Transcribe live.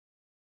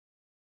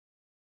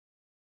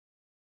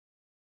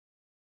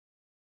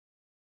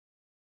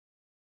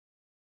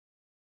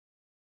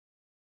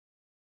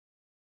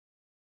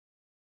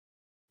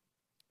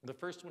The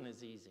first one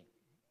is easy,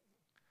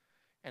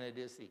 and it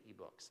is the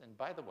eBooks. And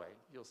by the way,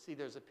 you'll see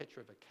there's a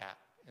picture of a cat,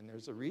 and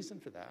there's a reason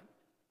for that.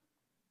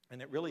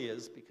 And it really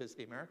is because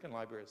the American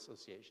Library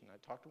Association, I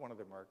talked to one of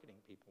their marketing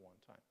people one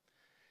time,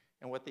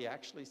 and what they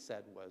actually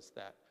said was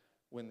that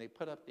when they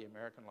put up the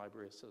American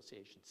Library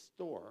Association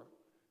store,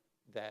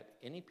 that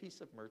any piece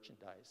of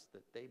merchandise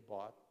that they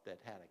bought that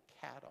had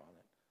a cat on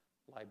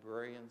it,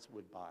 librarians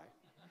would buy.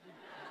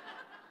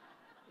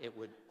 It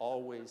would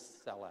always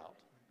sell out.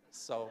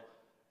 So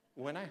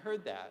when I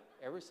heard that,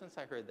 ever since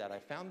I heard that, I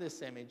found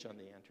this image on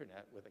the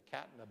internet with a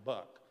cat in a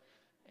book.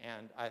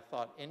 And I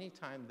thought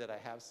anytime that I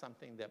have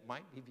something that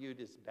might be viewed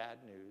as bad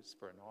news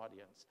for an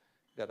audience,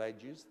 that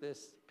I'd use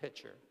this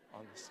picture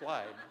on the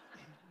slide,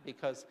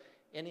 because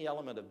any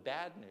element of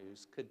bad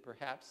news could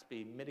perhaps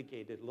be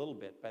mitigated a little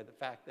bit by the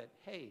fact that,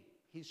 hey,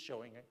 he's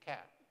showing a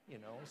cat, you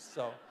know?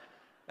 So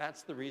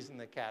that's the reason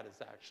the cat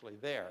is actually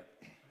there.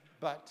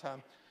 But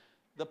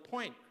the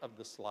point of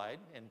the slide,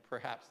 and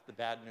perhaps the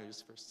bad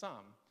news for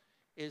some,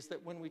 is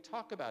that when we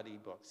talk about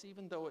eBooks,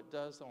 even though it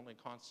does only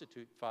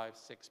constitute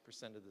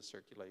 5–6% of the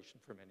circulation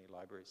for many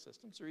library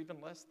systems, or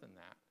even less than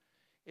that,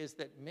 is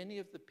that many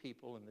of the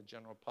people in the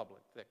general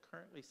public that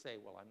currently say,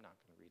 well, I'm not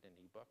going to read an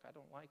ebook. I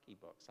don't like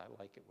ebooks. I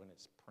like it when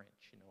it's print.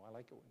 You know, I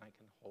like it when I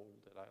can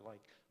hold it.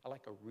 I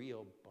like a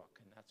real book,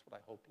 and that's what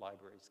I hope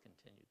libraries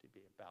continue to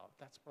be about.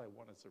 That's what I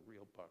want as a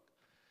real book.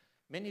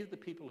 Many of the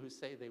people who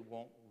say they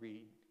won't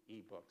read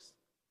ebooks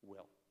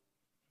will,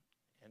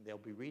 and they'll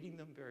be reading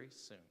them very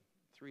soon,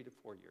 3 to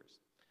 4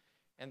 years.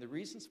 And the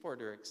reasons for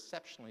it are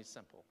exceptionally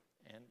simple,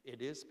 and it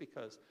is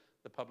because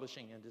the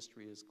publishing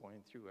industry is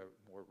going through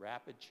a more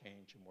rapid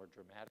change, a more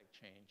dramatic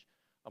change,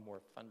 a more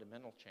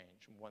fundamental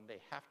change, and one they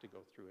have to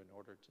go through in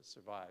order to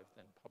survive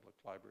than public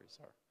libraries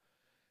are.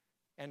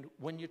 And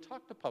when you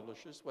talk to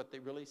publishers, what they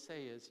really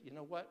say is, you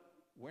know what,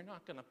 we're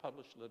not going to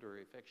publish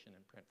literary fiction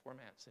in print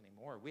formats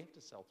anymore. We have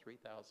to sell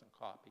 3,000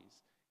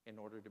 copies in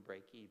order to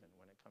break even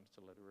when it comes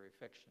to literary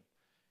fiction.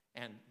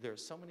 And there are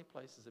so many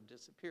places have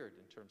disappeared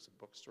in terms of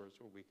bookstores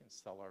where we can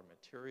sell our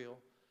material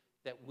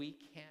that we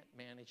can't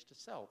manage to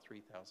sell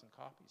 3,000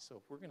 copies. So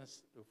if we're going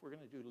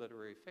to do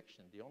literary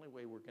fiction, the only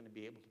way we're going to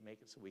be able to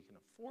make it so we can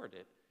afford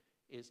it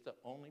is to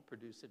only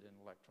produce it in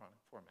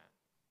electronic format.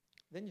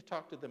 Then you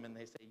talk to them and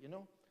they say, you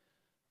know,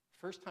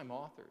 first-time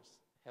authors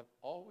have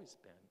always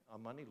been a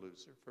money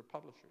loser for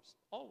publishers,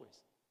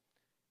 always.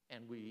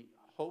 And we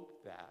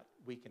hope that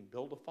we can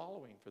build a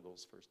following for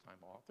those first-time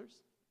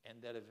authors,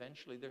 and that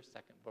eventually their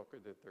second book or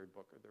their third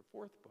book or their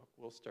fourth book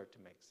will start to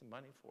make some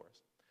money for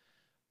us.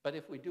 But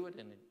if we do it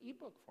in an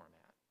ebook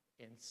format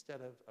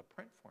instead of a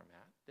print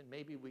format, then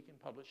maybe we can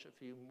publish a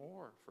few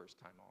more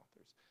first-time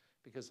authors.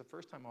 Because a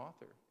first-time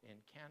author in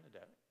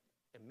Canada,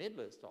 a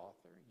mid-list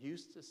author,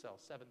 used to sell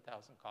 7,000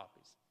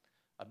 copies.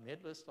 A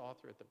mid-list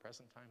author at the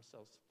present time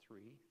sells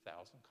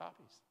 3,000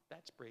 copies.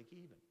 That's break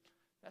even.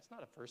 That's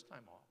not a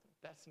first-time author.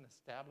 That's an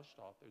established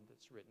author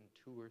that's written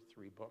 2 or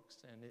 3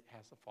 books, and it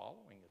has a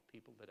following of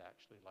people that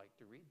actually like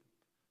to read them.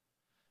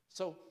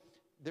 So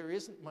there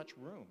isn't much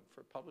room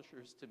for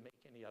publishers to make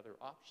any other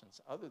options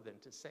other than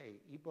to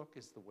say ebook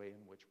is the way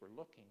in which we're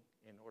looking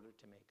in order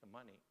to make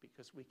money,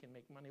 because we can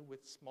make money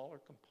with smaller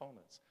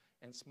components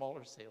and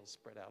smaller sales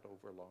spread out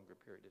over a longer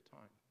period of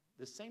time.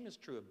 The same is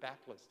true of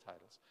backlist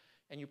titles.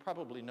 And you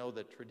probably know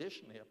that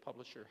traditionally a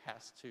publisher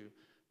has to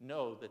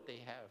know that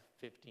they have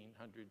 1,500,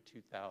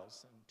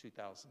 2,000,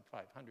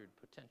 2,500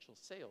 potential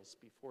sales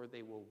before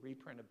they will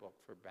reprint a book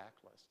for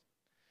backlist.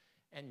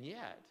 And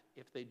yet,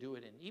 if they do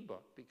it in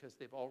ebook because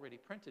they've already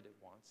printed it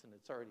once and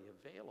it's already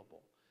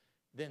available,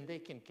 then they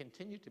can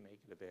continue to make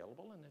it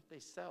available. And if they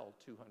sell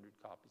 200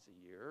 copies a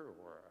year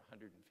or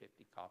 150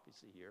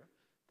 copies a year,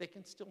 they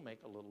can still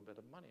make a little bit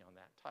of money on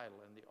that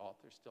title, and the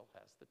author still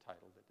has the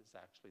title that is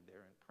actually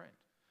there in print.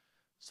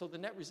 So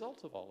the net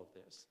result of all of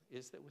this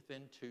is that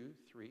within 2,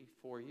 3,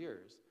 4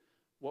 years,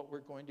 what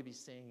we're going to be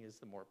seeing is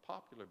the more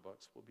popular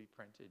books will be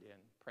printed in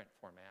print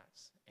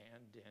formats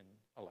and in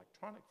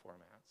electronic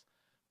formats.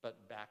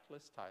 But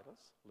backlist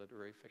titles,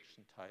 literary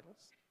fiction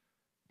titles,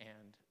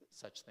 and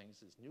such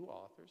things as new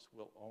authors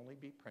will only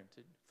be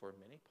printed for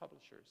many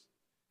publishers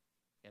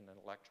in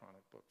an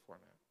electronic book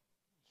format.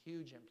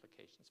 Huge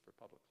implications for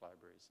public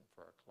libraries and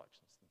for our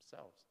collections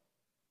themselves.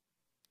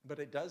 But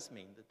it does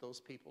mean that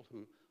those people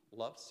who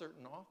love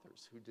certain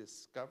authors, who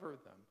discover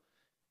them,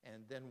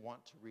 and then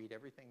want to read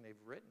everything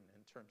they've written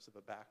in terms of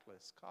a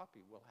backlist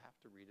copy will have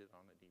to read it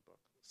on an ebook.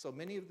 So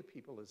many of the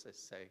people, as I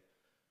say,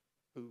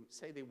 who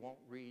say they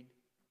won't read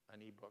an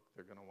ebook,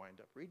 they're going to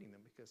wind up reading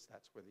them because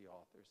that's where the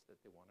authors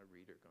that they want to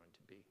read are going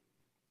to be.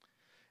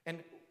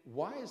 And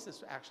why is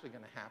this actually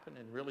going to happen?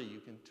 And really you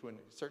can, to a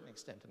certain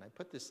extent, and I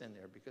put this in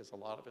there because a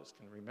lot of us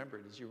can remember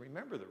it, is you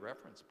remember the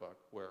reference book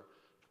where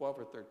 12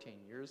 or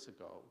 13 years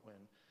ago when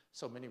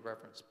so many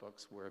reference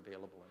books were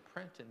available in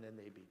print, and then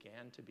they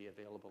began to be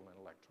available in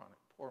electronic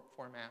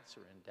formats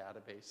or in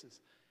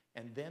databases.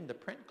 And then the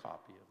print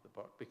copy of the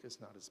book,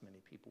 because not as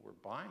many people were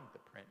buying the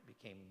print,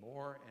 became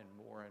more and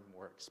more and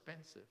more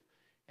expensive.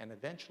 And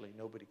eventually,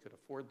 nobody could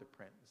afford the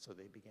print, so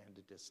they began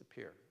to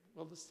disappear.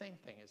 Well, the same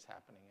thing is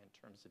happening in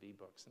terms of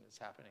eBooks, and it's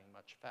happening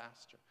much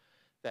faster.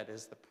 That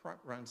as the print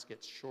runs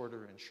get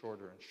shorter and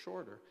shorter and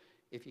shorter,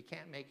 if you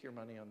can't make your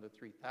money on the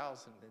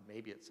 3,000, then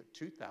maybe it's a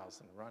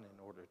 2,000 run in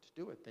order to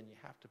do it, then you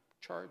have to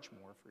charge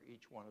more for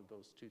each one of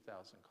those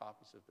 2,000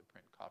 copies of the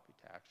print copy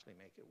to actually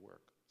make it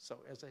work. So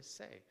as I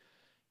say,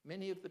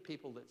 many of the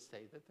people that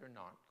say that they're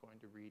not going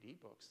to read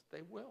eBooks,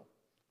 they will,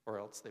 or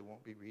else they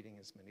won't be reading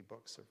as many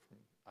books or from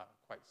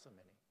quite so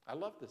many. I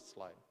love this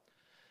slide.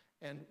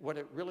 And what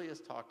it really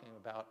is talking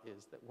about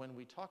is that when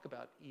we talk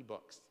about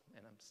eBooks,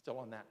 and I'm still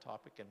on that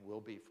topic and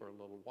will be for a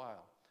little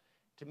while,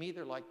 to me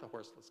they're like the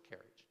horseless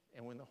carriage.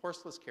 And when the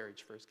horseless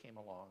carriage first came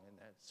along, and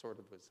that sort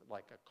of was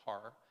like a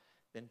car,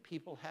 then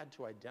people had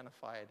to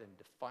identify it and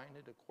define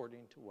it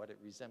according to what it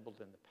resembled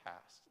in the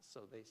past.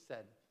 So they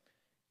said,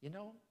 you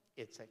know,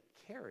 it's a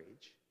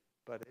carriage,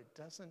 but it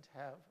doesn't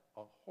have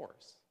a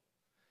horse.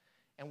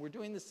 And we're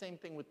doing the same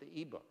thing with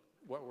the ebook.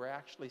 What we're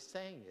actually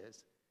saying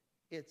is,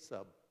 it's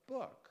a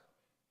book,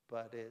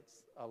 but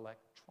it's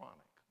electronic.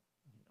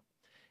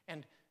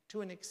 And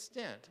to an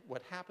extent,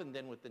 what happened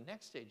then with the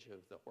next stage of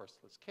the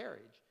horseless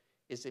carriage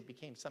is it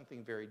became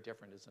something very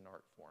different as an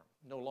art form.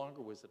 No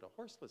longer was it a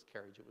horseless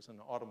carriage, it was an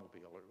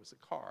automobile, or it was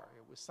a car.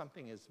 It was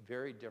something that's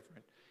very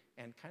different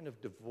and kind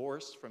of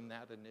divorced from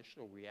that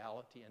initial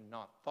reality and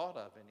not thought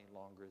of any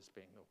longer as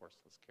being the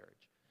horseless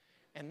carriage.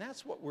 And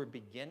that's what we're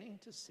beginning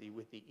to see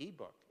with the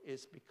ebook,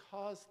 is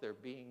because they're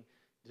being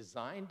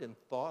designed and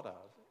thought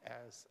of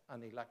as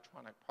an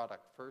electronic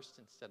product first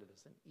instead of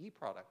as an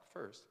e-product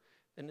first,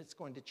 then it's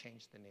going to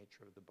change the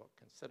nature of the book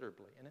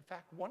considerably. And in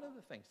fact, one of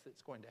the things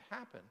that's going to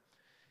happen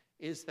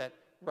is that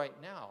right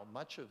now,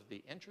 much of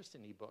the interest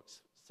in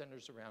ebooks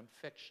centers around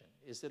fiction,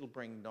 is it'll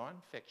bring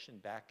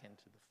nonfiction back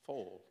into the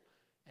fold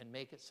and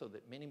make it so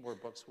that many more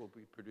books will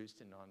be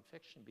produced in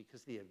nonfiction,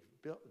 because the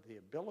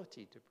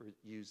ability to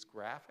use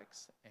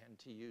graphics and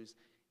to use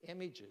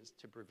images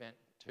to present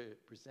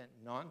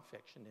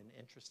nonfiction in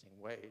interesting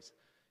ways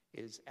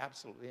is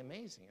absolutely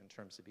amazing in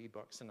terms of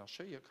ebooks. And I'll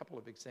show you a couple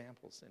of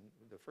examples, and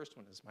the first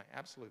one is my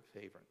absolute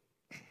favorite.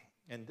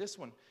 And this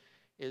one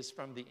is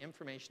from the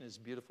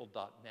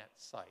informationisbeautiful.net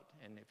site.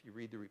 And if you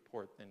read the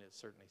report, then it's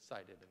certainly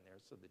cited in there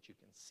so that you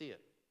can see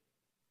it.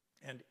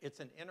 And it's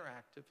an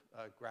interactive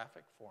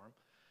graphic form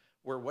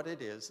where what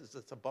it is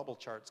it's a bubble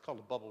chart. It's called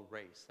a bubble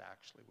race,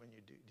 actually, when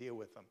you deal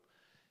with them.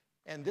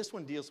 And this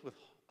one deals with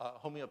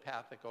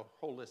homeopathic or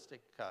holistic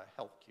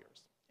health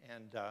cures.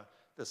 And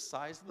the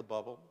size of the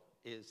bubble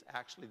is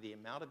actually the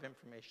amount of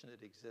information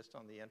that exists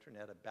on the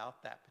internet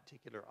about that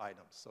particular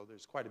item. So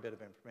there's quite a bit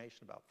of information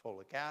about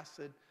folic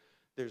acid.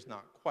 There's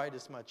not quite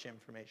as much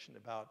information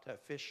about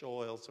fish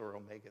oils or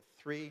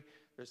omega-3.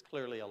 There's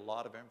clearly a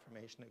lot of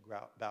information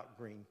about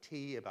green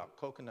tea, about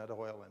coconut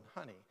oil and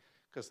honey,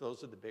 because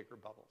those are the bigger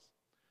bubbles.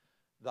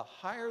 The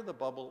higher the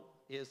bubble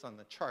is on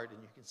the chart,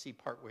 and you can see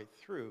partway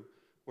through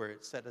where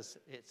it says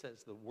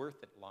the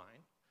worth it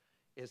line,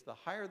 is the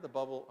higher the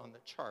bubble on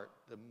the chart,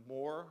 the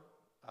more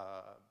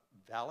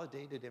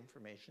validated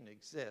information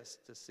exists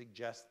to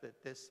suggest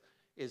that this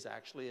is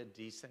actually a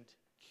decent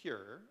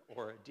cure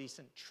or a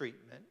decent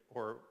treatment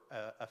or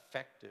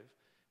effective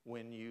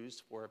when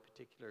used for a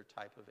particular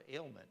type of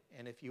ailment.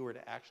 And if you were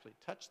to actually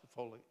touch the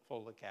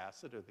folic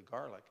acid or the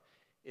garlic,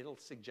 it'll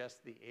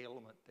suggest the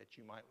ailment that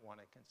you might want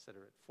to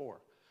consider it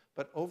for.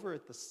 But over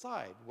at the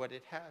side, what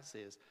it has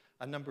is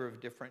a number of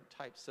different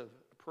types of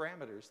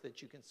parameters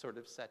that you can sort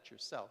of set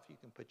yourself. You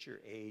can put your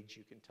age,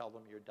 you can tell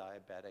them you're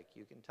diabetic,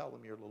 you can tell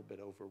them you're a little bit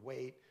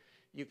overweight,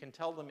 you can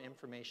tell them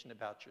information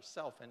about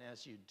yourself, and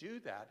as you do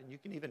that, and you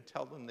can even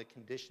tell them the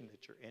condition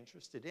that you're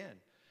interested in,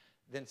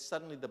 then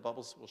suddenly the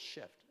bubbles will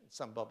shift. And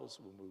some bubbles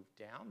will move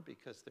down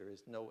because there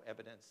is no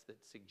evidence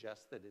that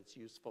suggests that it's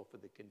useful for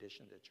the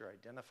condition that you're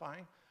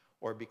identifying,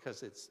 or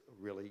because it's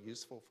really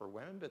useful for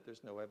women, but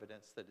there's no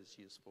evidence that it's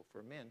useful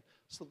for men.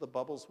 So the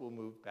bubbles will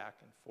move back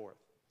and forth.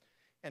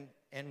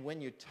 And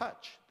when you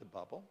touch the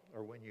bubble,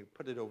 or when you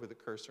put it over the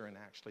cursor and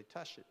actually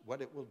touch it,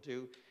 what it will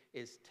do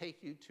is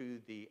take you to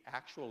the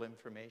actual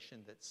information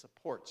that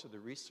supports, or the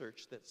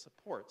research that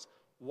supports,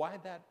 why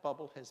that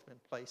bubble has been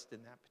placed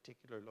in that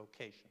particular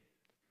location.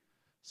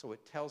 So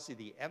it tells you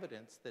the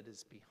evidence that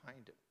is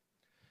behind it.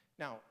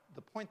 Now,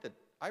 the point that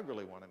I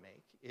really want to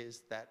make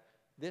is that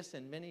this,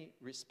 in many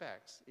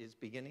respects, is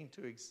beginning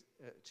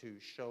to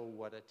show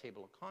what a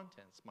table of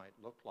contents might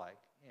look like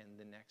in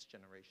the next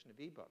generation of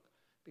ebook,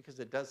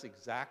 because it does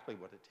exactly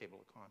what a table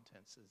of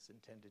contents is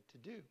intended to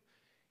do.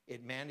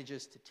 It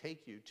manages to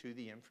take you to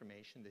the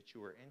information that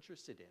you are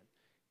interested in.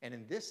 And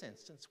in this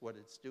instance, what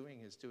it's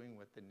doing is doing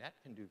what the net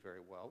can do very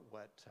well,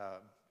 what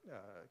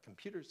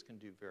computers can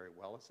do very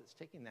well, is it's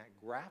taking that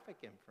graphic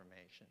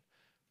information,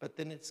 but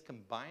then it's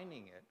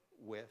combining it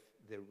with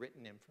the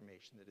written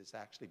information that is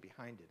actually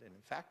behind it. And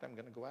in fact, I'm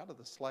going to go out of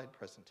the slide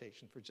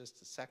presentation for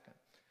just a second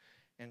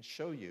and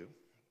show you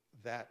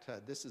that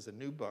this is a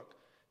new book.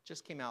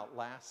 Just came out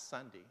last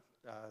Sunday.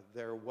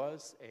 There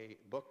was a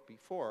book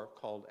before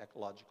called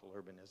Ecological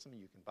Urbanism.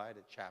 You can buy it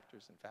at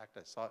Chapters. In fact,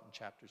 I saw it in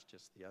Chapters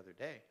just the other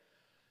day.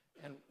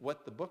 And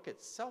what the book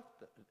itself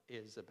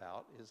is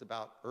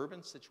about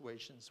urban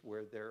situations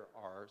where there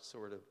are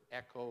sort of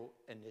eco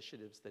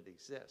initiatives that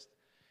exist.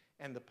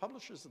 And the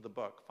publishers of the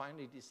book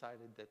finally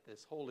decided that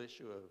this whole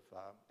issue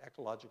of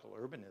ecological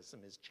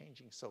urbanism is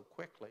changing so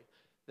quickly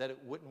that it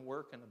wouldn't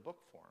work in a book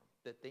form,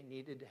 that they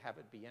needed to have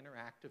it be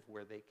interactive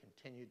where they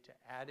continued to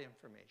add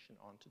information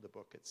onto the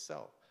book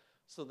itself.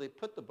 So they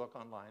put the book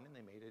online and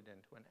they made it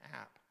into an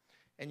app.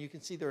 And you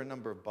can see there are a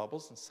number of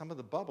bubbles, and some of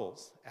the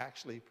bubbles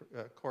actually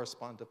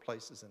correspond to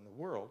places in the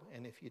world.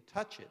 And if you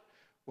touch it,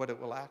 what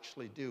it will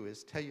actually do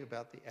is tell you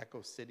about the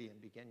eco-city and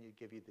begin to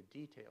give you the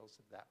details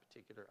of that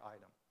particular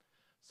item.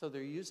 So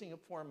they're using a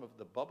form of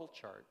the bubble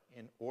chart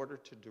in order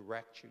to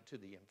direct you to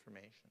the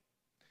information.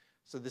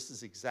 So this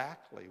is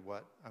exactly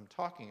what I'm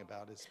talking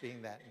about as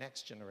being that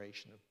next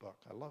generation of book.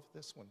 I love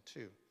this one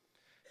too,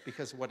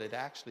 because what it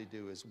actually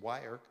do is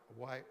why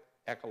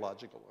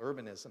ecological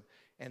urbanism,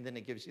 and then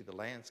it gives you the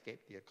landscape,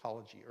 the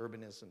ecology,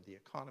 urbanism, the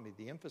economy,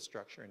 the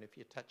infrastructure, and if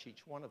you touch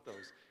each one of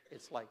those,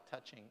 it's like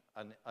touching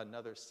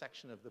another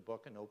section of the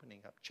book and opening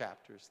up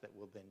chapters that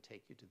will then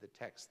take you to the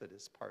text that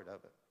is part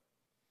of it.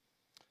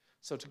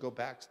 So to go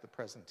back to the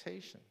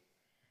presentation,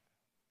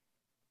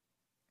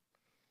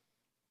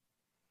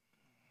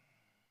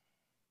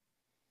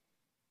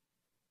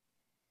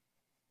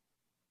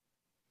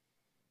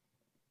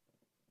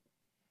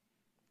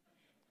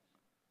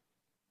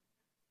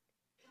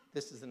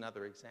 this is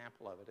another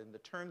example of it. And the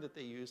term that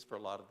they use for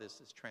a lot of this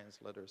is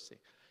transliteracy.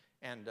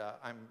 And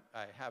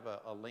I have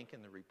a link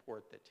in the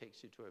report that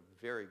takes you to a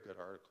very good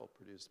article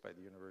produced by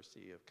the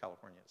University of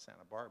California at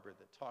Santa Barbara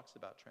that talks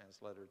about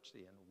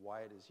transliteracy and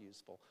why it is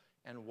useful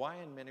and why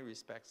in many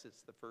respects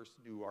it's the first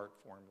new art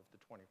form of the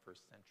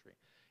 21st century.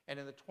 And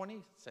in the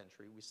 20th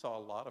century, we saw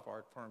a lot of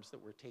art forms that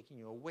were taking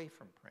you away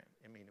from print.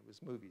 I mean, it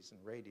was movies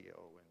and radio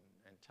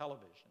and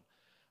television.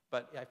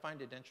 But I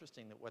find it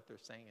interesting that what they're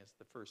saying is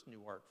the first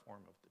new art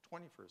form of the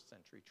 21st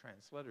century,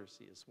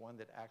 transliteracy, is one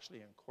that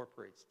actually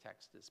incorporates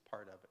text as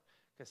part of it,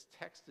 because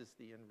text is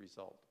the end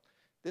result.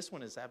 This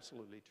one is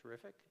absolutely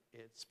terrific.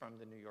 It's from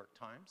the New York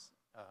Times.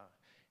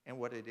 And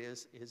what it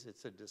is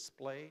it's a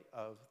display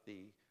of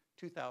the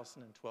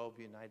 2012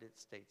 United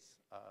States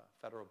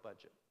federal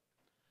budget.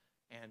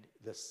 And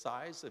the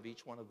size of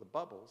each one of the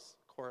bubbles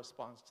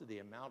corresponds to the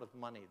amount of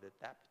money that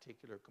that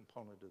particular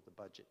component of the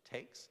budget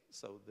takes.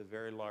 So the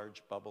very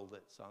large bubble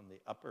that's on the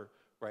upper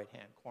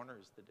right-hand corner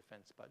is the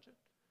defense budget.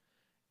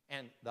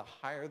 And the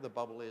higher the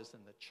bubble is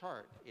in the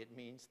chart, it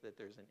means that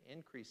there's an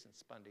increase in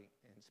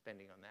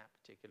spending on that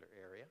particular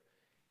area.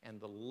 And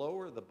the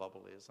lower the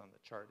bubble is on the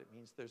chart, it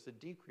means there's a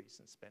decrease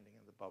in spending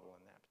in the bubble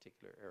in that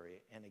particular area.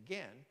 And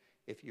again,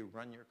 if you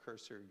run your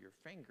cursor, your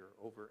finger,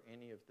 over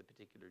any of the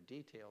particular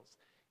details,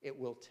 it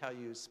will tell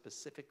you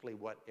specifically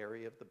what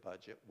area of the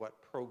budget,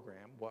 what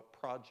program, what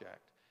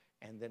project,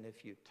 and then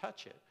if you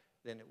touch it,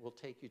 then it will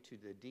take you to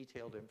the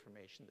detailed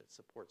information that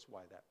supports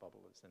why that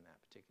bubble is in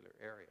that particular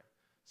area.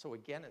 So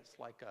again, it's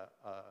like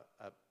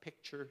a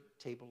picture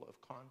table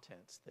of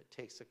contents that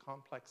takes a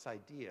complex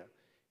idea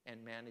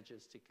and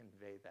manages to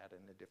convey that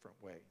in a different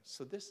way.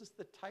 So this is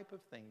the type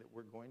of thing that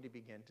we're going to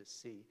begin to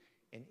see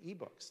in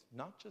eBooks,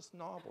 not just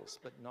novels,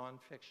 but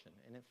nonfiction.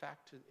 And in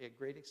fact, to a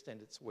great extent,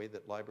 it's a way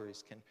that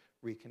libraries can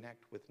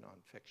reconnect with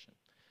nonfiction.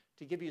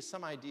 To give you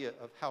some idea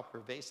of how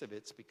pervasive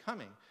it's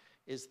becoming,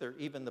 is there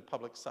even the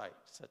public site,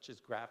 such as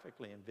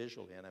graphically and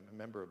visually, and I'm a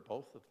member of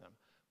both of them,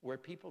 where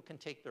people can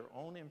take their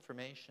own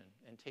information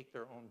and take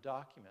their own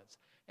documents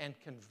and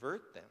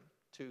convert them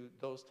to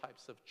those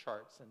types of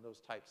charts and those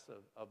types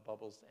of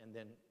bubbles and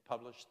then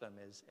publish them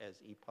as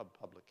EPUB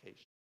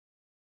publications.